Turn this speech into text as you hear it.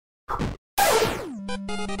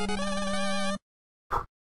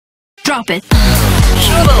Drop it.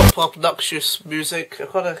 Shut up, obnoxious music.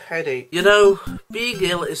 I've got a headache. You know, being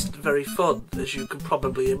ill isn't very fun, as you can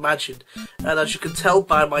probably imagine. And as you can tell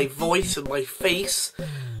by my voice and my face,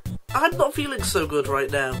 I'm not feeling so good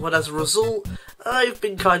right now. And as a result, I've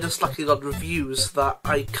been kind of slacking on reviews that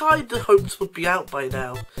I kind of hoped would be out by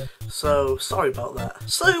now. So, sorry about that.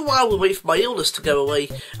 So, while we wait for my illness to go away,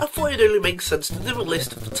 I thought it only makes sense to do a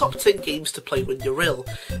list of the top 10 games to play when you're ill.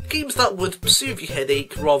 Games that would soothe your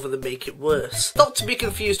headache rather than make it worse. Not to be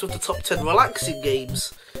confused with the top 10 relaxing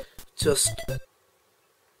games.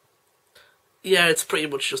 Yeah, it's pretty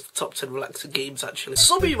much just the top 10 relaxing games, actually.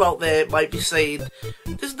 Some of you out there might be saying,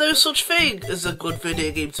 there's no such thing as a good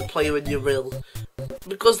video game to play when you're ill.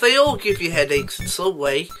 Because they all give you headaches in some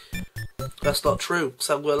way. That's not true,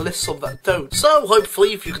 so I'm going to list some that don't. So,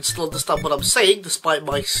 hopefully, if you can still understand what I'm saying, despite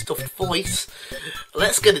my stuffed voice,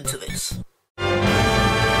 let's get into this.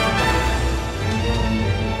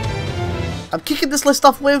 I'm kicking this list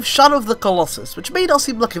off with Shadow of the Colossus, which may not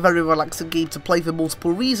seem like a very relaxing game to play for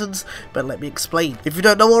multiple reasons, but let me explain. If you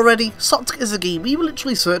don't know already, Soctic is a game where you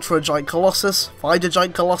literally search for a giant colossus, find a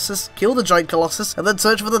giant colossus, kill the giant colossus, and then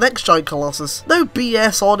search for the next giant colossus. No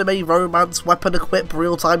BS, anime, romance, weapon equip,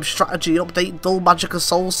 real-time strategy, update, dull magic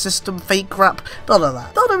soul system, fake crap, none of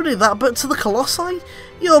that. Not only that, but to the colossi,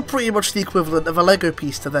 you're pretty much the equivalent of a Lego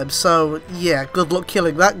piece to them, so yeah, good luck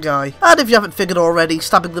killing that guy. And if you haven't figured already,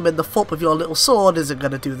 stabbing them in the foot with your little sword isn't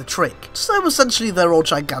going to do the trick. So essentially they're all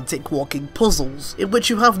gigantic walking puzzles, in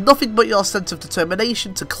which you have nothing but your sense of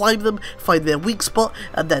determination to climb them, find their weak spot,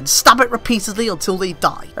 and then stab it repeatedly until they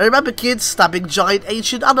die. And remember kids, stabbing giant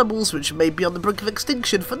ancient animals which may be on the brink of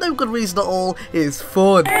extinction for no good reason at all is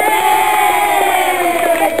fun.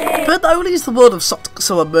 But not only is the world of Soctic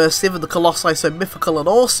so immersive and the colossi so mythical and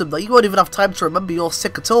awesome that you won't even have time to remember you're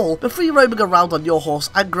sick at all before you're roaming around on your horse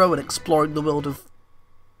Aggro and exploring the world of...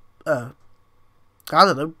 I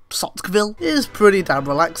don't know, Socticville is pretty damn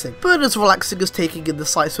relaxing. But as relaxing as taking in the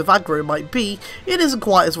sights with Aggro might be, it isn't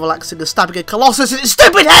quite as relaxing as stabbing a colossus in its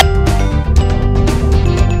stupid head!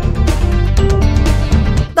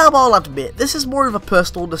 Now I'll admit, this is more of a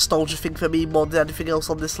personal nostalgia thing for me more than anything else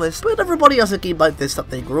on this list, but everybody has a game like this that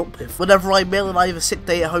they grew up with. Whenever I'm ill and I have a sick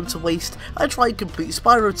day at home to waste, I try and complete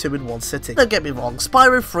Spyro 2 in one sitting. Don't get me wrong,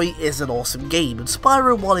 Spyro 3 is an awesome game, and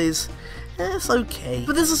Spyro 1 is... it's okay.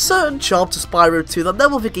 But there's a certain charm to Spyro 2 that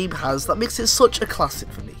no other game has that makes it such a classic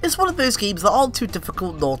for me. It's one of those games that aren't too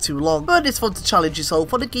difficult nor too long, but it's fun to challenge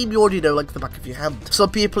yourself on a game you already know like the back of your hand. Some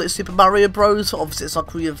people it's Super Mario Bros, obviously it's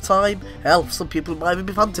Ocarina of Time, hell, some people it might even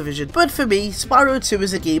be Fantavision. But for me, Spyro 2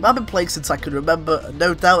 is a game I've been playing since I can remember, and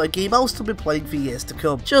no doubt a game I'll still be playing for years to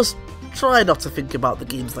come. Just try not to think about the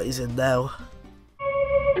games that he's in now.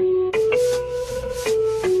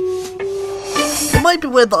 It might be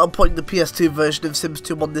weird that I'm putting the PS2 version of Sims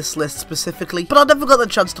 2 on this list specifically, but I never got the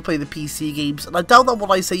chance to play the PC games, and I doubt that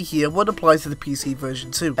what I say here would apply to the PC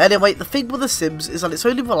version too. Anyway, the thing with The Sims is that it's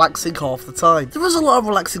only relaxing half the time. There is a lot of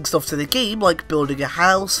relaxing stuff to the game, like building a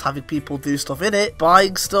house, having people do stuff in it,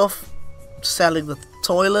 buying stuff, selling the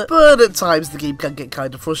toilet, but at times the game can get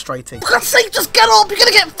kind of frustrating. For God's sake, just get up, you're gonna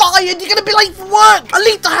get fired, you're gonna be late for work! I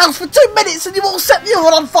leave the house for 2 minutes and you all set the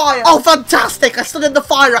oven on fire! Oh fantastic, I stood in the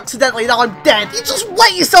fire accidentally, now I'm dead! You just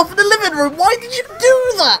wet yourself in the living room, why did you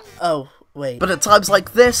do that? Oh, wait. But at times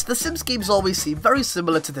like this, the Sims games always seem very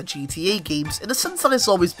similar to the GTA games, in the sense that it's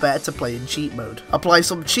always better to play in cheat mode. Apply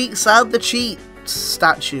some cheats and the cheat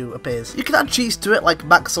statue appears. You can add cheats to it like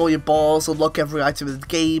max all your balls, unlock every item in the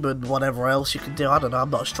game, and whatever else you can do. I don't know, I'm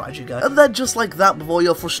not a strategy guy. And then just like that, with all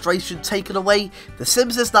your frustration taken away, The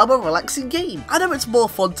Sims is now a relaxing game. I know it's more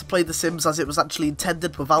fun to play The Sims as it was actually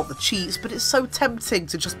intended without the cheats, but it's so tempting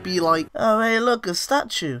to just be like, oh hey look, a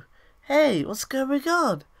statue. Hey, what's going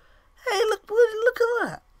on? Hey look at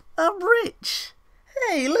that. I'm rich.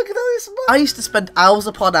 Hey, look at all this money! I used to spend hours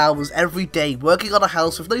upon hours every day working on a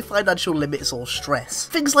house with no financial limits or stress.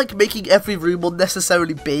 Things like making every room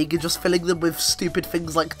unnecessarily big and just filling them with stupid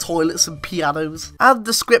things like toilets and pianos. And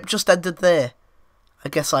the script just ended there. I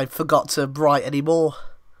guess I forgot to write any more.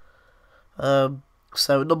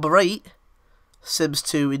 So number 8, Sims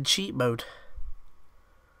 2 in cheat mode.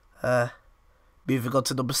 Moving on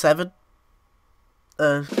to number 7.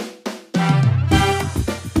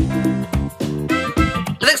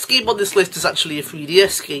 The next game on this list is actually a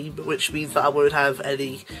 3DS game, which means that I won't have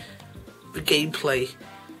any gameplay.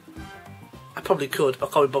 I probably could, but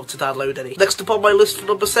I can't be bothered to download any. Next up on my list for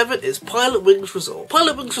number 7 is Pilot Wings Resort.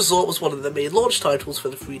 Pilot Wings Resort was one of the main launch titles for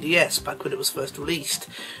the 3DS back when it was first released,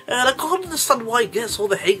 and I can't understand why it gets all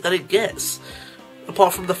the hate that it gets.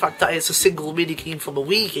 apart from the fact that it's a single mini-game from a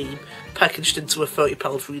Wii game packaged into a £30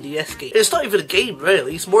 3DS game. It's not even a game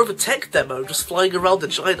really, it's more of a tech demo, just flying around a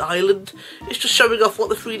giant island. It's just showing off what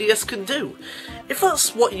the 3DS can do. If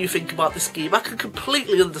that's what you think about this game, I can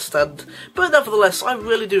completely understand, but nevertheless, I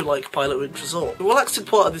really do like Pilot Wings Resort. The relaxing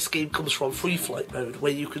part of this game comes from free flight mode,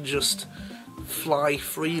 where you can just fly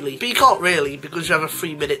freely. But you can't really, because you have a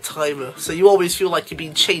 3-minute timer, so you always feel like you're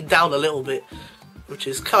being chained down a little bit, which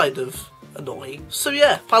is kind of annoying. So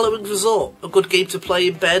yeah, Pilot Wings Resort, a good game to play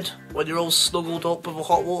in bed when you're all snuggled up with a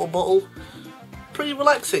hot water bottle. Pretty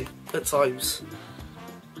relaxing at times.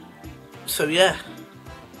 So yeah,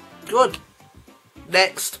 good.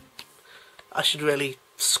 Next, I should really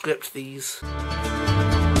script these.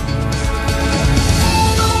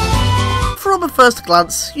 From a first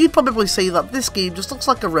glance, you'd probably say that this game just looks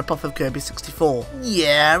like a rip-off of Kirby 64.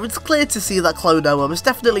 Yeah, it's clear to see that Klonoa was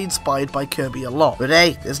definitely inspired by Kirby a lot. But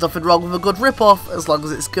hey, there's nothing wrong with a good rip-off as long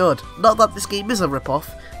as it's good. Not that this game is a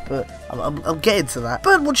rip-off, but I'm getting to that.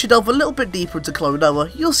 But once you delve a little bit deeper into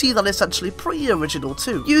Klonoa, you'll see that it's actually pretty original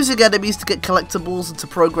too. Using enemies to get collectibles and to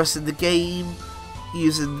progress in the game,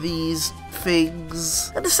 using these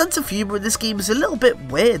things. And the sense of humour in this game is a little bit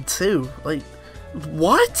weird too. Like,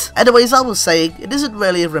 what? Anyways, I was saying, it isn't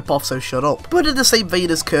really a rip-off, so shut up. But in the same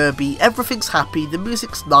vein as Kirby, everything's happy, the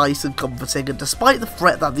music's nice and comforting, and despite the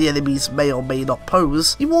threat that the enemies may or may not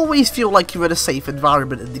pose, you always feel like you're in a safe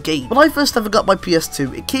environment in the game. When I first ever got my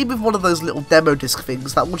PS2, it came with one of those little demo disc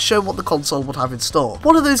things that would show what the console would have in store.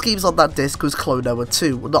 One of those games on that disc was Klonoa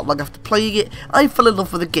 2, and not long after playing it, I fell in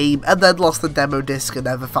love with the game and then lost the demo disc and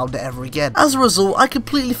never found it ever again. As a result, I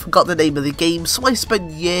completely forgot the name of the game, so I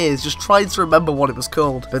spent years just trying to remember what it was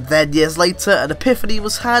called. But then years later, an epiphany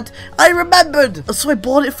was had. I remembered! And so I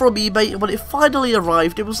bought it from eBay, and when it finally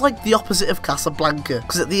arrived, it was like the opposite of Casablanca.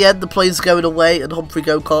 Because at the end, the plane's going away, and Humphrey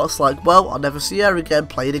Go-Kart's like, well, I'll never see her again,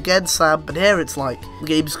 play it again, Sam. And here it's like, the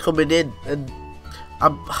game's coming in, and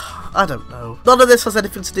I don't know. None of this has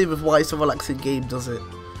anything to do with why it's a relaxing game, does it?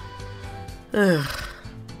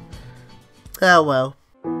 Oh well.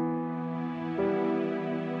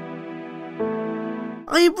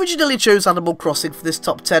 I originally chose Animal Crossing for this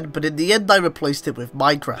top 10, but in the end I replaced it with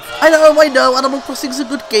Minecraft. I know, Animal Crossing's a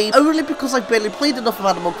good game, only because I've barely played enough of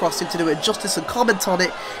Animal Crossing to do it justice and comment on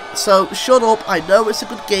it, so shut up, I know it's a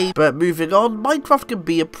good game. But moving on, Minecraft can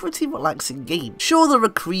be a pretty relaxing game. Sure, there are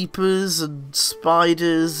creepers and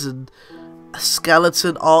spiders and a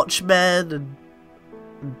skeleton archman and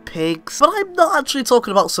pigs, but I'm not actually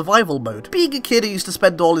talking about survival mode. Being a kid who used to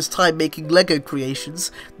spend all his time making Lego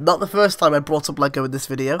creations, not the first time I brought up Lego in this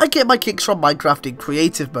video, I get my kicks from Minecraft in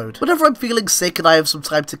creative mode. Whenever I'm feeling sick and I have some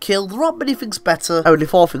time to kill, there aren't many things better, only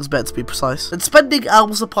 4 things better to be precise, than spending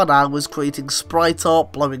hours upon hours creating sprite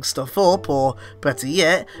art, blowing stuff up, or better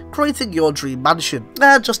yet, creating your dream mansion.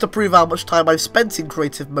 And just to prove how much time I've spent in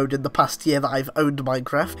creative mode in the past year that I've owned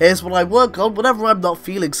Minecraft, here's what I work on whenever I'm not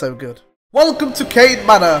feeling so good. Welcome to Cane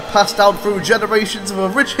Manor, passed down through generations of a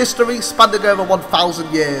rich history spanning over 1,000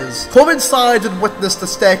 years. Come inside and witness the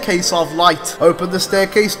staircase of light. Open the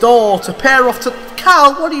staircase door to pair off to...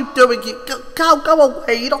 Cal, what are you doing? Cal, go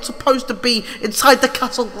away. You're not supposed to be inside the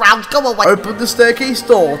castle grounds. Go away. Open the staircase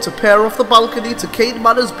door to pair off the balcony to Cane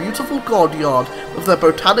Manor's beautiful courtyard with their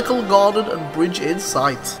botanical garden and bridge in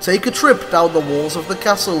sight. Take a trip down the walls of the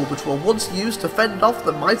castle, which were once used to fend off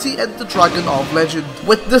the mighty Ender Dragon of legend.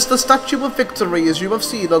 Witness the statue of victory as you have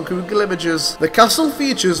seen on Google Images. The castle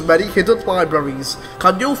features many hidden libraries.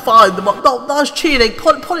 Can you find them? No, that's cheating.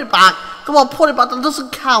 Put it back. Come on, put it back. That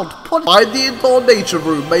doesn't count. Find the indoor nature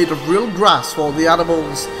room made of real grass for the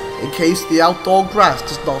animals, in case the outdoor grass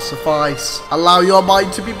does not suffice. Allow your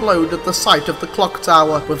mind to be blown at the sight of the clock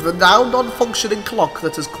tower, with the now non-functioning clock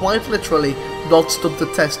that has quite literally not stood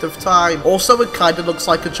the test of time. Also, it kinda looks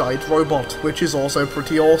like a giant robot, which is also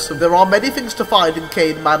pretty awesome. There are many things to find in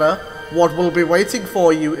Cane Manor. What will be waiting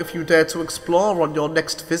for you if you dare to explore on your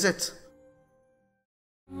next visit?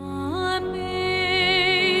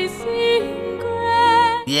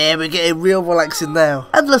 Yeah, we're getting real relaxing now.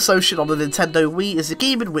 Endless Ocean on the Nintendo Wii is a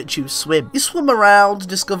game in which you swim. You swim around,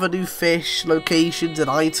 discover new fish, locations and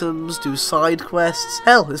items, do side quests.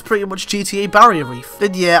 Hell, it's pretty much GTA Barrier Reef.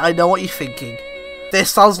 And yeah, I know what you're thinking. This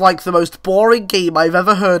sounds like the most boring game I've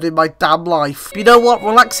ever heard in my damn life. But you know what?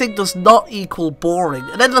 Relaxing does not equal boring,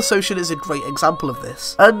 and Endless Ocean is a great example of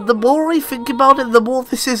this. And the more I think about it, the more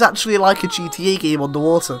this is actually like a GTA game on the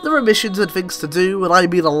water. There are missions and things to do, and I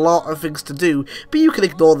mean a lot of things to do, but you can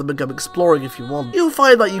ignore them and go exploring if you want. You'll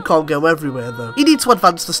find that you can't go everywhere though. You need to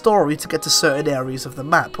advance the story to get to certain areas of the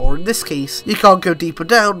map, or in this case, you can't go deeper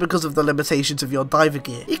down because of the limitations of your diver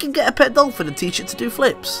gear. You can get a pet dolphin and teach it to do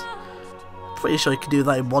flips. pretty sure you can do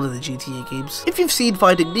that in one of the GTA games. If you've seen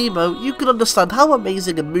Finding Nemo, you can understand how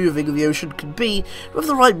amazing and moving the ocean can be with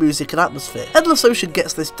the right music and atmosphere. Endless Ocean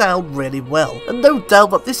gets this down really well, and no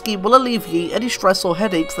doubt that this game will alleviate any stress or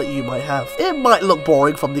headaches that you might have. It might look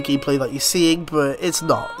boring from the gameplay that you're seeing, but it's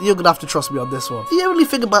not. You're gonna have to trust me on this one. The only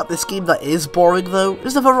thing about this game that is boring though,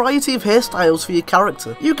 is the variety of hairstyles for your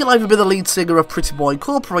character. You can either be the lead singer of Pretty Boy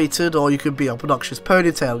Incorporated, or you could be a obnoxious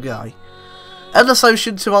ponytail guy. Endless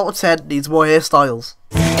Ocean 2 out of 10 needs more hairstyles.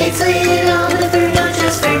 It's a little different, not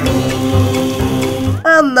just for me.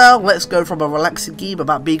 And now let's go from a relaxing game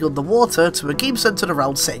about being underwater to a game centered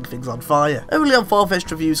around setting things on fire. Only on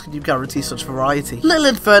FarfetchdReviews can you guarantee such variety. Little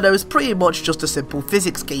Inferno is pretty much just a simple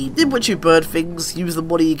physics game in which you burn things, use the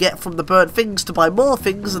money you get from the burnt things to buy more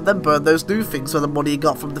things, and then burn those new things with the money you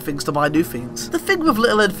got from the things to buy new things. The thing with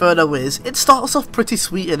Little Inferno is, it starts off pretty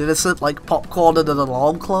sweet and innocent like popcorn and an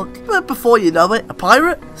alarm clock, but before you know it, a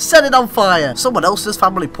pirate? Set it on fire. Someone else's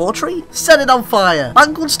family portrait? Set it on fire.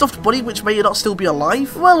 Mangled stuffed bunny which may not still be alive?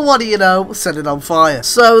 Well, what do you know? Set it on fire.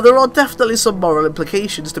 So there are definitely some moral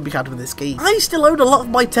implications to be had with this game. I still own a lot of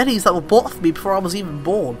my teddies that were bought for me before I was even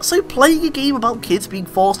born, so playing a game about kids being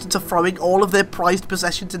forced into throwing all of their prized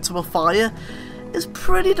possessions into a fire is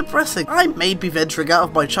pretty depressing. I may be venturing out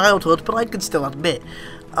of my childhood, but I can still admit,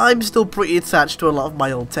 I'm still pretty attached to a lot of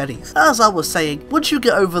my old teddies. As I was saying, once you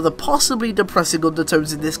get over the possibly depressing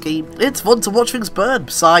undertones in this game, it's fun to watch things burn.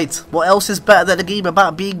 Besides, what else is better than a game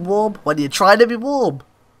about being warm when you're trying to be warm?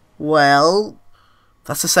 Well,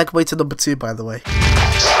 that's a segue to number 2, by the way.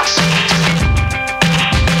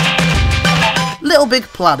 Little Big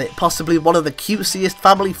Planet, possibly one of the cutesiest,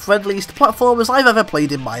 family-friendliest platformers I've ever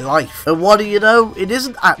played in my life. And what do you know, it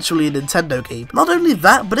isn't actually a Nintendo game. Not only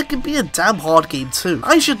that, but it can be a damn hard game too.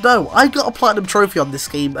 I should know, I got a platinum trophy on this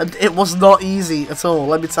game, and it was not easy at all,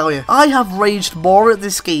 let me tell you. I have raged more at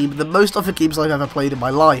this game than most other games I've ever played in my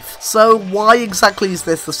life. So why exactly is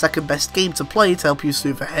this the second best game to play to help you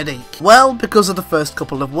soothe a headache? Well, because of the first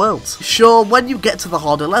couple of worlds. Sure, when you get to the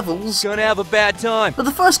harder levels, gonna have a bad time. But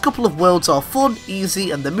the first couple of worlds are fun,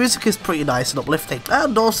 easy, and the music is pretty nice and uplifting.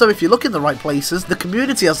 And also, if you look in the right places, the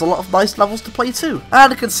community has a lot of nice levels to play too.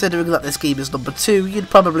 And considering that this game is number 2, you'd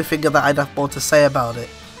probably figure that I'd have more to say about it.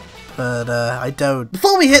 But I don't.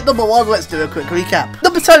 Before we hit number 1, let's do a quick recap.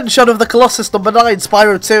 Number 10, Shadow of the Colossus. Number 9,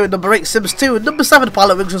 Spyro 2. Number 8, Sims 2. Number 7,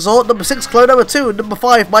 Pilot Wings Resort. Number 6, Clonoa 2. Number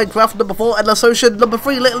 5, Minecraft. Number 4, Endless Ocean. Number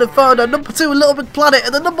 3, Little Inferno. Number 2, Little Big Planet.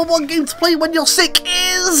 And the number 1 game to play when you're sick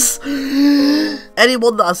is...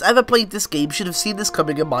 Anyone that has ever played this game should have seen this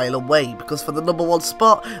coming a mile away, because for the number 1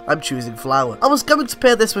 spot, I'm choosing Flower. I was going to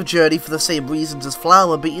pair this with Journey for the same reasons as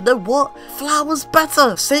Flower, but you know what? Flower's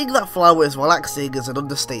better! Saying that Flower is relaxing is an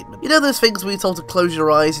understatement. You know those things where you're told to close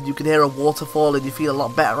your eyes and you can hear a waterfall and you feel a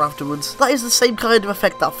lot better afterwards? That is the same kind of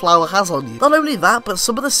effect that Flower has on you. Not only that, but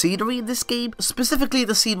some of the scenery in this game, specifically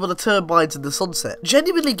the scene with the turbines in the sunset,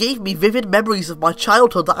 genuinely gave me vivid memories of my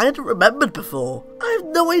childhood that I hadn't remembered before. I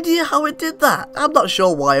have no idea how it did that. I'm not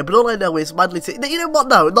sure why, but all I know is madly you know what?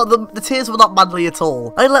 No, not the tears were not madly at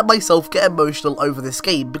all. I let myself get emotional over this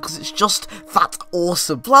game because it's just that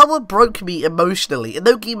awesome. Flower broke me emotionally, and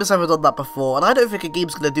no game has ever done that before, and I don't think a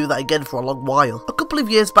game's gonna do that again for a long while. A couple of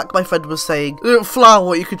years back, my friend was saying,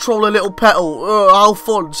 Flower, you control a little petal. How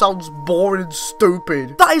fun. Sounds boring and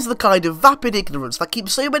stupid. That is the kind of vapid ignorance that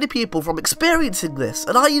keeps so many people from experiencing this,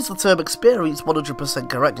 and I use the term experience 100%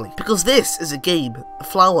 correctly, because this is a game.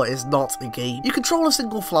 Flower is not a game. You control a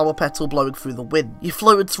single flower petal blowing through the wind. You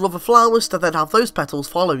float into other flowers to then have those petals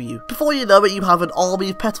follow you. Before you know it, you have an army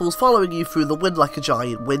of petals following you through the wind like a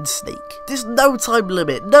giant wind snake. There's no time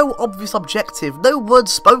limit, no obvious objective, no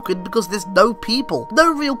words spoken because there's no people.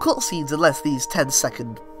 No real cutscenes unless these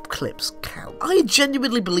 10-second clips count. I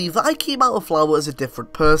genuinely believe that I came out of Flower as a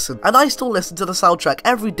different person, and I still listen to the soundtrack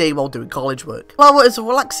every day while doing college work. Flower is a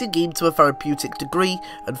relaxing game to a therapeutic degree,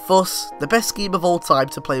 and thus, the best game of all time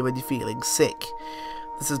to play when you're feeling sick.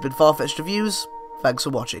 This has been Farfetched Reviews. Thanks for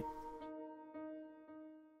watching.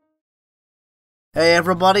 Hey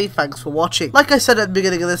everybody, thanks for watching. Like I said at the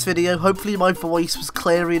beginning of this video, hopefully my voice was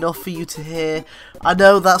clear enough for you to hear. I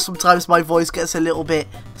know that sometimes my voice gets a little bit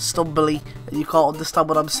stumbly and you can't understand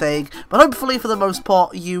what I'm saying, but hopefully for the most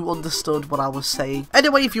part you understood what I was saying.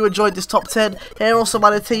 Anyway, if you enjoyed this top 10, here are some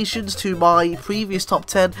annotations to my previous top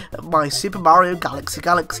 10 of my Super Mario Galaxy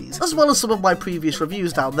Galaxies, as well as some of my previous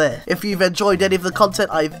reviews down there. If you've enjoyed any of the content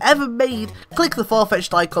I've ever made, click the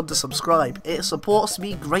Farfetched icon to subscribe. It supports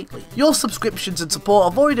me greatly. Your subscriptions and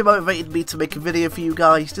support have already motivated me to make a video for you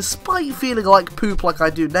guys, despite feeling like poop like I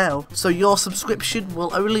do now, so your subscription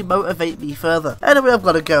will only motivate me further. Anyway, I've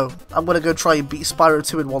got to go. I'm going to go try and beat Spyro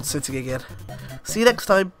 2 in one sitting again. See you next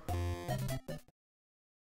time.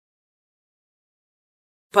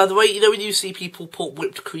 By the way, you know when you see people put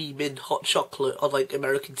whipped cream in hot chocolate on like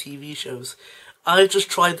American TV shows? I've just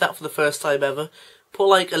tried that for the first time ever. Put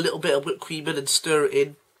like a little bit of whipped cream in and stir it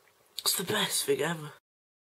in. It's the best thing ever.